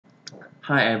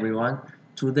Hi everyone.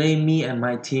 Today me and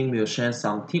my team will share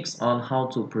some tips on how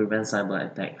to prevent cyber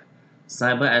attack.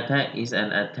 Cyber attack is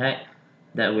an attack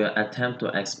that will attempt to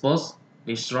expose,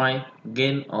 destroy,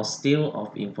 gain or steal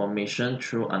of information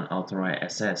through unauthorized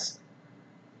access.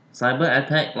 Cyber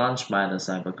attack launched by the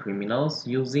cyber criminals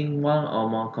using one or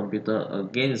more computers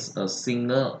against a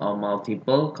single or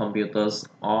multiple computers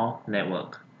or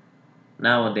network.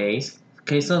 Nowadays,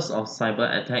 cases of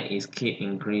cyber attack is keep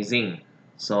increasing,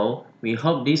 so we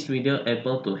hope this video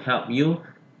able to help you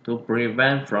to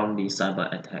prevent from the cyber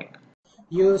attack.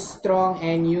 Use strong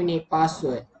and unique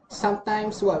password.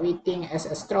 Sometimes what we think as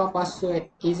a strong password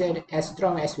isn't as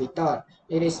strong as we thought.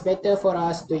 It is better for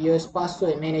us to use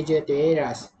password manager to aid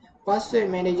us. Password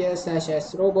manager such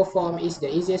as RoboForm is the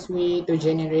easiest way to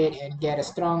generate and get a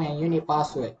strong and unique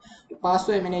password.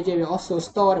 Password manager will also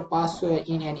store the password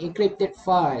in an encrypted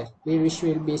file, which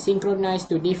will be synchronized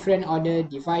to different other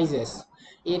devices.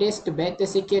 It is to better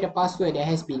secure the password that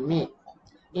has been made.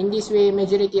 In this way,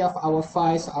 majority of our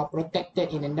files are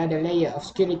protected in another layer of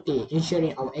security,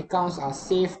 ensuring our accounts are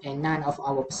safe and none of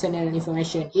our personal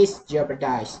information is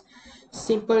jeopardized.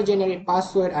 Simple generic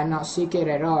passwords are not secure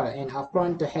at all and are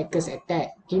prone to hackers'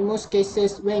 attack. In most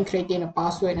cases, when creating a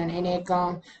password on any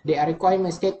account, there are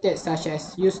requirements stated such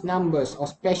as use numbers or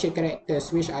special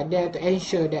characters which are there to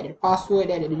ensure that the password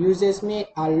that the users made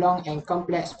are long and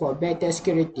complex for better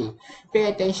security.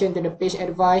 Pay attention to the page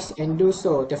advice and do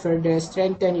so to further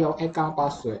strengthen your account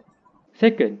password.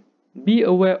 Second, be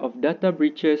aware of data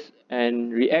breaches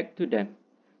and react to them.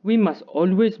 We must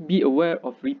always be aware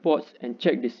of reports and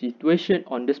check the situation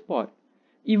on the spot.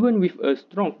 Even with a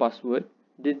strong password,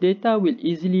 the data will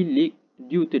easily leak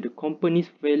due to the company's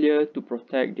failure to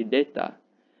protect the data.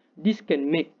 This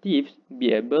can make thieves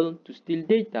be able to steal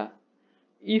data.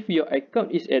 If your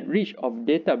account is at risk of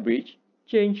data breach,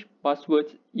 change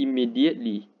passwords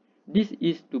immediately. This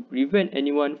is to prevent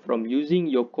anyone from using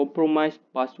your compromised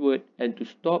password and to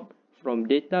stop from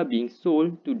data being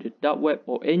sold to the dark web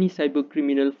or any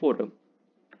cybercriminal forum.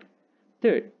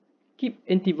 Third, keep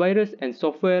antivirus and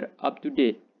software up to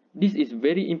date. This is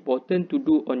very important to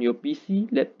do on your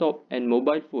PC, laptop and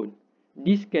mobile phone.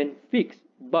 This can fix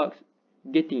bugs,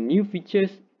 getting new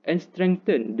features and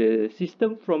strengthen the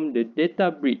system from the data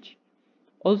breach.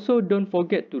 Also, don't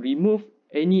forget to remove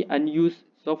any unused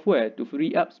software to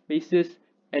free up spaces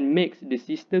and makes the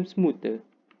system smoother.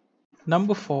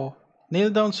 Number 4. Nail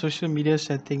down social media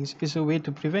settings is a way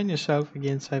to prevent yourself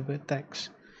against cyber attacks.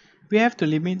 We have to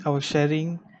limit our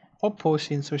sharing or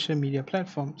posts in social media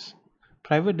platforms.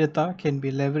 Private data can be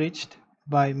leveraged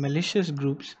by malicious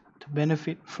groups to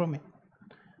benefit from it.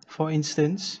 For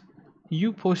instance,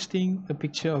 you posting a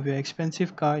picture of your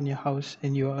expensive car in your house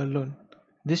and you are alone.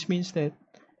 This means that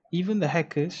even the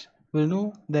hackers will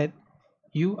know that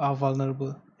you are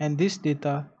vulnerable, and this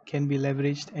data can be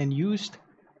leveraged and used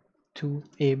to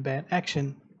a bad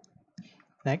action.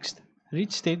 Next,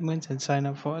 read statements and sign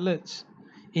up for alerts.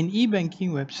 In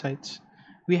e-banking websites,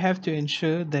 we have to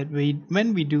ensure that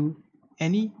when we do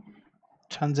any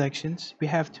transactions, we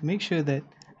have to make sure that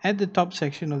at the top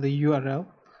section of the URL,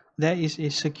 there is a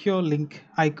secure link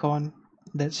icon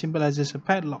that symbolizes a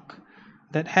padlock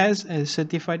that has a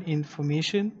certified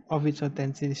information of its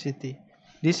authenticity.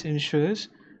 This ensures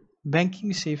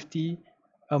banking safety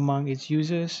among its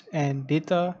users, and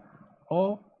data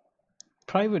or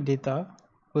private data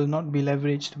will not be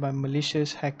leveraged by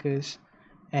malicious hackers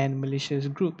and malicious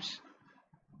groups.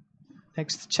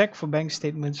 Next, check for bank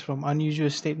statements from unusual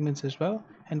statements as well,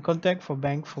 and contact for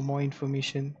bank for more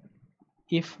information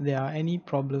if there are any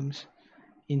problems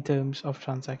in terms of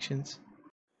transactions.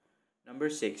 Number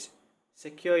 6.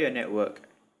 Secure your network.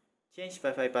 Change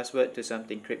Wi-Fi password to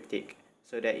something cryptic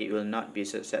so that it will not be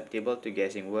susceptible to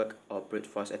guessing work or brute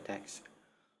force attacks.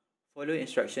 Follow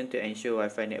instructions to ensure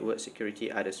Wi-Fi network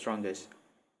security are the strongest.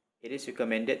 It is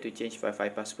recommended to change Wi-Fi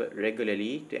password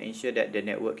regularly to ensure that the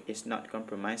network is not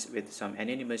compromised with some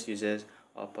anonymous users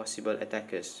or possible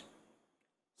attackers.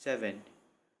 7.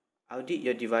 Audit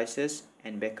your devices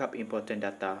and backup important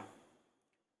data.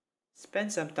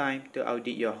 Spend some time to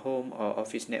audit your home or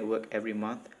office network every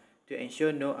month to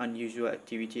ensure no unusual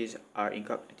activities are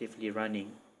incognitously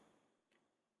running.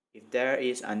 If there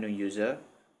is unknown user,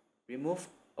 remove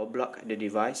or block the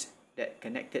device that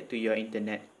connected to your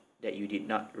internet that you did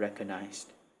not recognize.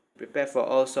 Prepare for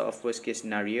all sorts of worst case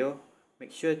scenario.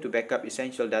 Make sure to back up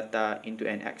essential data into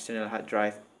an external hard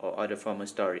drive or other form of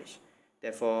storage.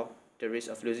 Therefore, the risk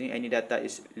of losing any data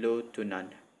is low to none.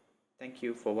 Thank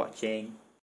you for watching.